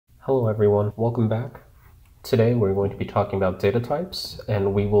Hello everyone, welcome back. Today we're going to be talking about data types,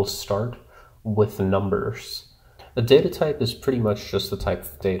 and we will start with numbers. A data type is pretty much just a type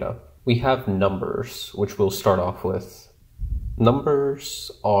of data. We have numbers, which we'll start off with. Numbers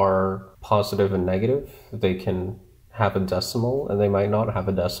are positive and negative. They can have a decimal and they might not have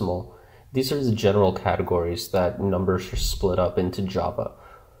a decimal. These are the general categories that numbers are split up into Java.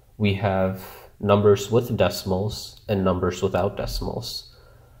 We have numbers with decimals and numbers without decimals.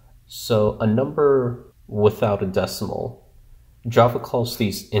 So a number without a decimal, Java calls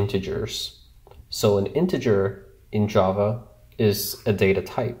these integers. So an integer in Java is a data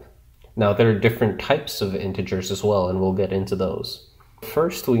type. Now there are different types of integers as well, and we'll get into those.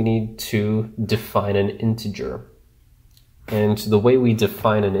 First, we need to define an integer. And the way we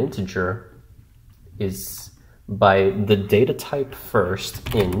define an integer is by the data type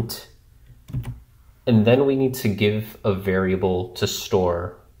first, int, and then we need to give a variable to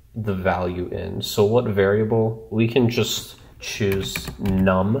store the value in. So what variable? We can just choose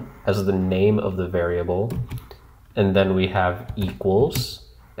num as the name of the variable, and then we have equals,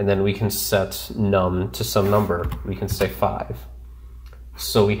 and then we can set num to some number. We can say 5.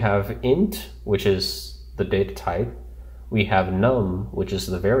 So we have int, which is the data type, we have num, which is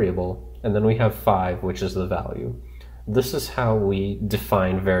the variable, and then we have 5, which is the value. This is how we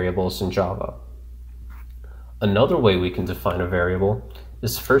define variables in Java. Another way we can define a variable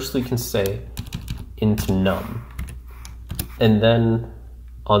is first we can say int num, and then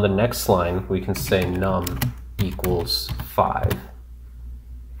on the next line we can say num equals 5.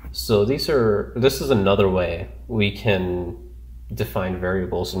 So this is another way we can define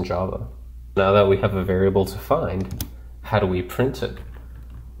variables in Java. Now that we have a variable to find, how do we print it?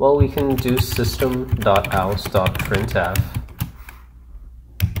 Well, we can do system.out.printf,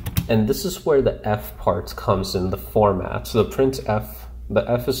 and this is where the f part comes in, the format. So the printf, the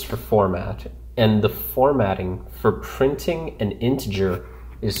f is for format, and the formatting for printing an integer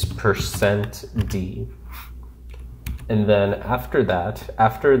is %d. And then after that,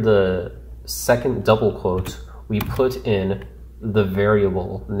 after the second double quote, we put in the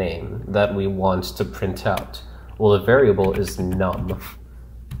variable name that we want to print out. Well, the variable is num,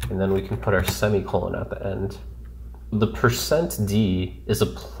 and then we can put our semicolon at the end. The %d is a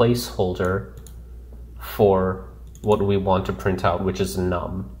placeholder for what we want to print out, which is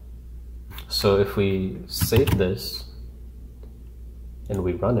num. So if we save this and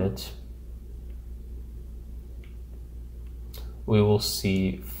we run it, we will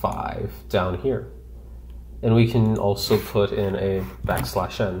see 5 down here. And we can also put in a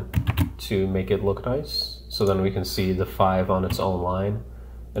 \n to make it look nice. So then we can see the 5 on its own line,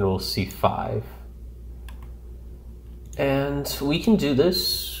 and we'll see 5. And we can do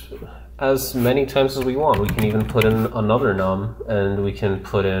this as many times as we want. We can even put in another num, and we can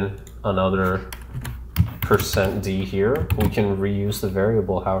put in another %d here. We can reuse the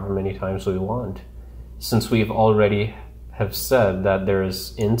variable however many times we want. Since we've already have said that there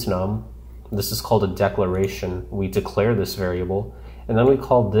is int num, this is called a declaration. We declare this variable, and then we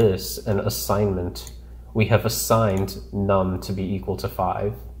call this an assignment. We have assigned num to be equal to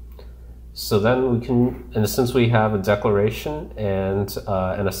 5. So then we can, and since we have a declaration and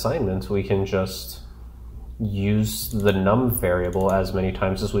an assignment, we can just use the num variable as many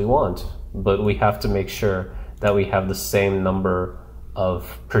times as we want. But we have to make sure that we have the same number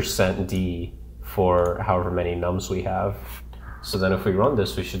of %d for however many nums we have. So then if we run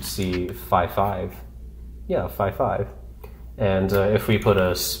this, we should see 5, 5. Yeah, 5, 5. And if we put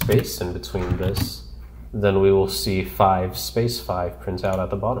a space in between this, then we will see 5 space 5 print out at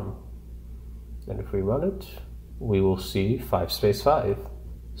the bottom. And if we run it, we will see 5 space 5.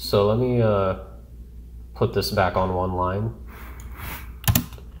 So let me put this back on one line.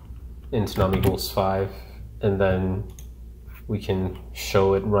 Int num equals 5, and then we can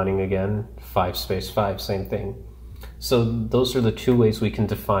show it running again, 5 space 5, same thing. So those are the two ways we can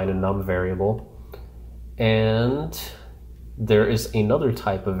define a num variable. And there is another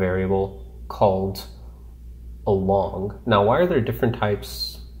type of variable called a long. Now, why are there different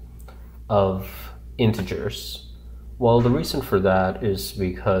types of integers? Well, the reason for that is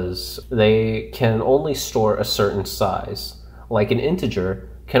because they can only store a certain size. Like an integer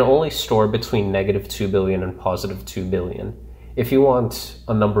can only store between -2 billion and +2 billion. If you want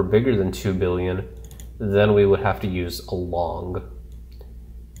a number bigger than 2 billion, then we would have to use a long.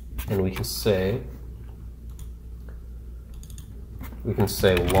 And we can say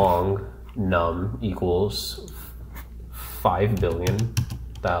long num equals 5 billion,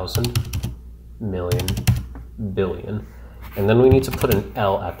 thousand, million, billion. And then we need to put an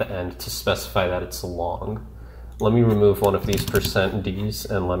L at the end to specify that it's long. let me remove one of these %ds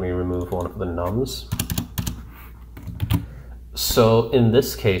and let me remove one of the nums. So in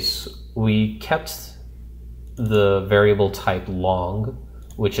this case, we kept the variable type long,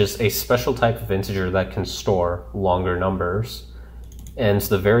 which is a special type of integer that can store longer numbers. And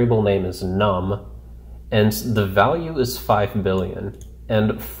the variable name is num, and the value is 5 billion.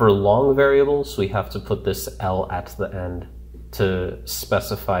 And for long variables, we have to put this L at the end to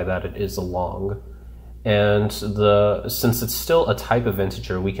specify that it is a long. And since it's still a type of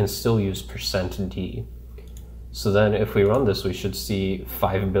integer, we can still use %d. So then if we run this, we should see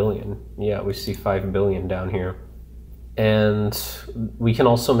 5 billion. Yeah, we see 5 billion down here. And we can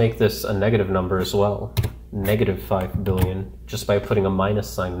also make this a negative number as well, negative 5 billion, just by putting a minus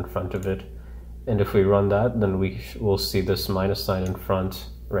sign in front of it. And if we run that, then we will see this minus sign in front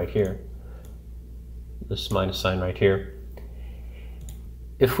right here. This minus sign right here.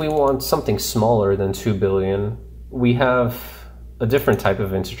 If we want something smaller than 2 billion, we have a different type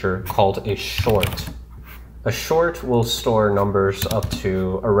of integer called a short. A short will store numbers up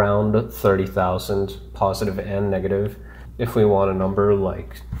to around 30,000, positive and negative. If we want a number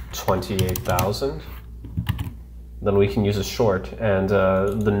like 28,000, then we can use a short, and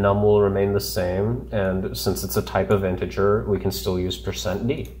the num will remain the same, and since it's a type of integer, we can still use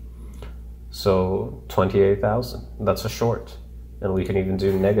 %d. So 28,000, that's a short. And we can even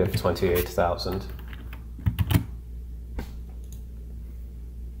do negative 28,000.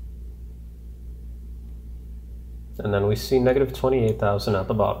 And then we see negative 28,000 at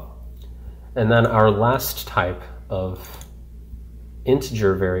the bottom. And then our last type of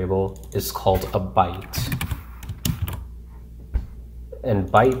integer variable is called a byte. And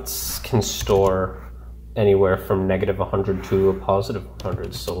bytes can store anywhere from negative 100 to a positive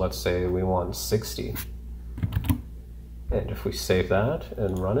 100. So let's say we want 60. And if we save that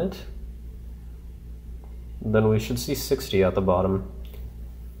and run it, then we should see 60 at the bottom.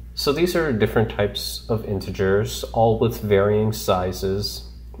 So these are different types of integers, all with varying sizes.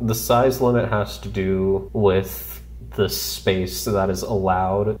 The size limit has to do with the space that is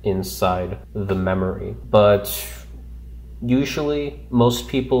allowed inside the memory. But usually, most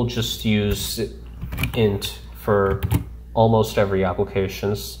people just use int for almost every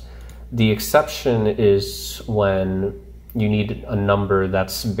application. The exception is when you need a number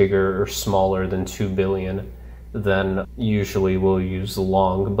that's bigger or smaller than 2 billion. Then usually we'll use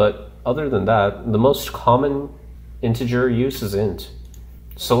long, but other than that, the most common integer use is int.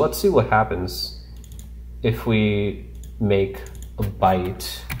 So let's see what happens if we make a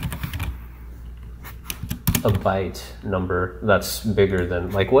byte number that's bigger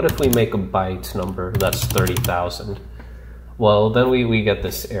than, like, what if we make a byte number that's 30,000? Well, then we get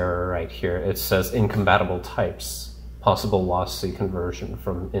this error right here. It says incompatible types, possible lossy conversion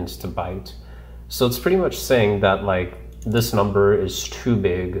from int to byte. So it's pretty much saying that, like, this number is too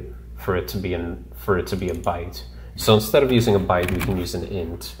big for it to be a byte. So instead of using a byte, we can use an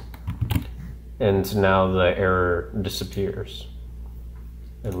int. And now the error disappears.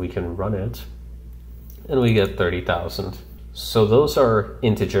 And we can run it, and we get 30,000. So those are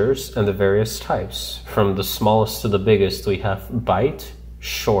integers and the various types. From the smallest to the biggest, we have byte,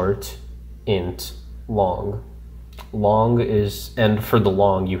 short, int, long. Long is, and for the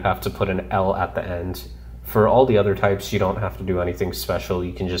long, you have to put an L at the end. For all the other types, you don't have to do anything special.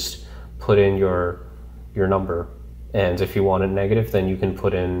 You can just put in your number. And if you want a negative, then you can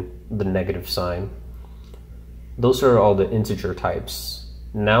put in the negative sign. Those are all the integer types.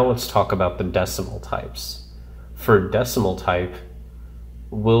 Now let's talk about the decimal types. For decimal type,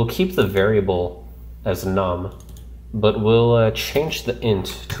 we'll keep the variable as num, but we'll change the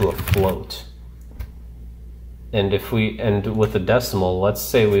int to a float. And with a decimal, let's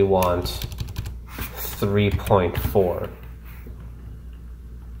say we want 3.4.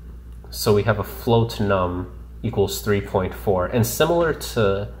 So we have a float num equals 3.4. And similar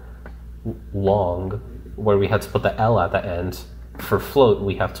to long, where we had to put the L at the end, for float,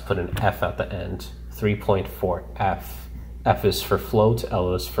 we have to put an F at the end. 3.4 F. F is for float,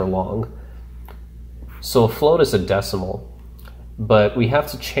 L is for long. So a float is a decimal, but we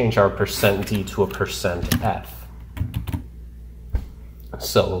have to change our %d to a %f.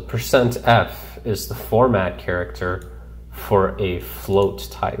 So %f is the format character for a float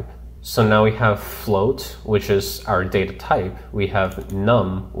type. So now we have float, which is our data type. We have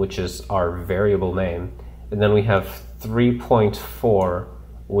num, which is our variable name. And then we have 3.4,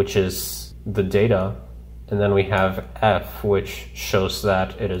 which is the data. And then we have f, which shows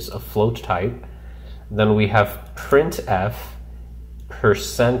that it is a float type. Then we have printf,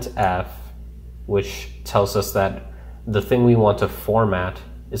 %f, which tells us that the thing we want to format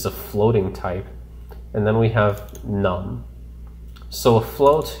is a floating type. and then we have num. So a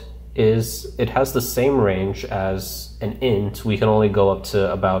float it has the same range as an int. We can only go up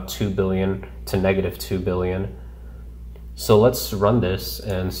to about 2 billion to negative 2 billion. So let's run this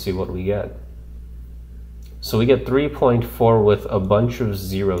and see what we get. So we get 3.4 with a bunch of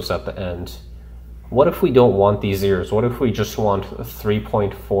zeros at the end. What if we don't want these zeros? What if we just want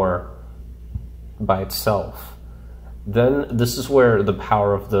 3.4 by itself? Then this is where the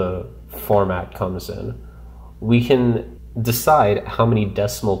power of the format comes in. We can decide how many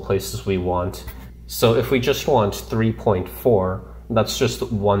decimal places we want. So if we just want 3.4, that's just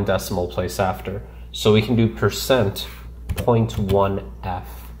one decimal place after. So we can do %.1f,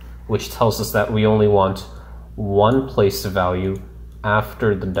 which tells us that we only want one place value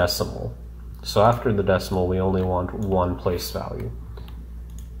after the decimal. So after the decimal, we only want one place value.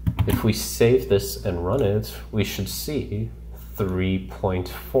 If we save this and run it, we should see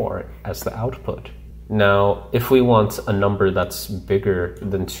 3.4 as the output. Now, if we want a number that's bigger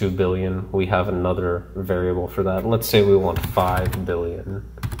than 2 billion, we have another variable for that. Let's say we want 5 billion.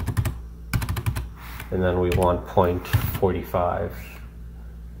 And then we want 0.45.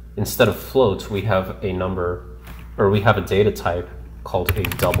 Instead of float, we have a number, or we have a data type called a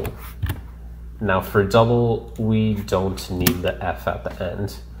double. Now for double, we don't need the f at the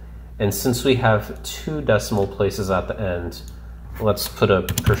end. And since we have 2 decimal places at the end, let's put a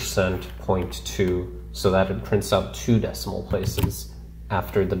 %.2 so that it prints out 2 decimal places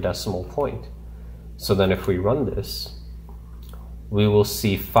after the decimal point. So then if we run this, we will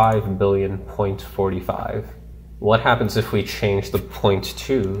see 5 billion 0.45. What happens if we change the 0.2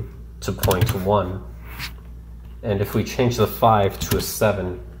 to 0.1? And if we change the 5 to a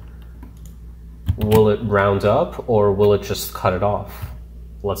 7, will it round up or will it just cut it off?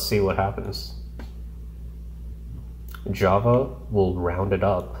 Let's see what happens. Java will round it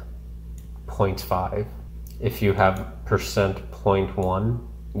up 0.5. If you have %.1,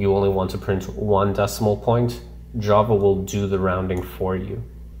 you only want to print 1 decimal point, Java will do the rounding for you.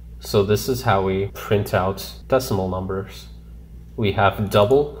 So this is how we print out decimal numbers. We have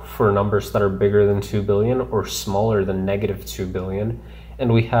double for numbers that are bigger than 2 billion or smaller than negative 2 billion,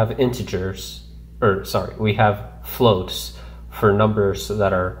 and we have we have floats for numbers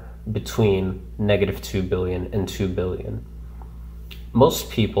that are between negative 2 billion and 2 billion. Most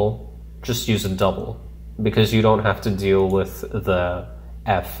people just use a double because you don't have to deal with the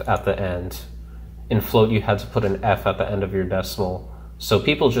f at the end. In float, you had to put an f at the end of your decimal. So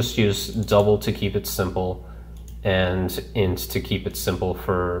people just use double to keep it simple and int to keep it simple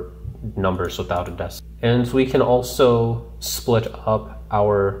for numbers without a decimal. And we can also split up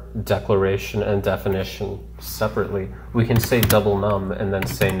our declaration and definition separately. We can say double num and then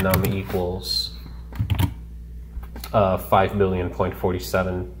say num equals 5 billion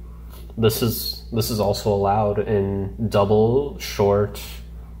 0.47. This is also allowed in double, short,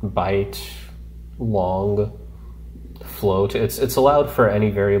 byte, long, float. It's allowed for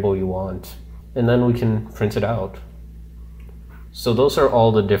any variable you want. And then we can print it out. So those are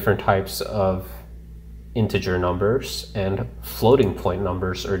all the different types of integer numbers and floating point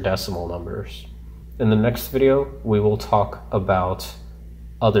numbers or decimal numbers. In the next video, we will talk about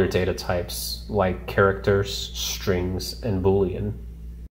other data types like characters, strings, and Boolean.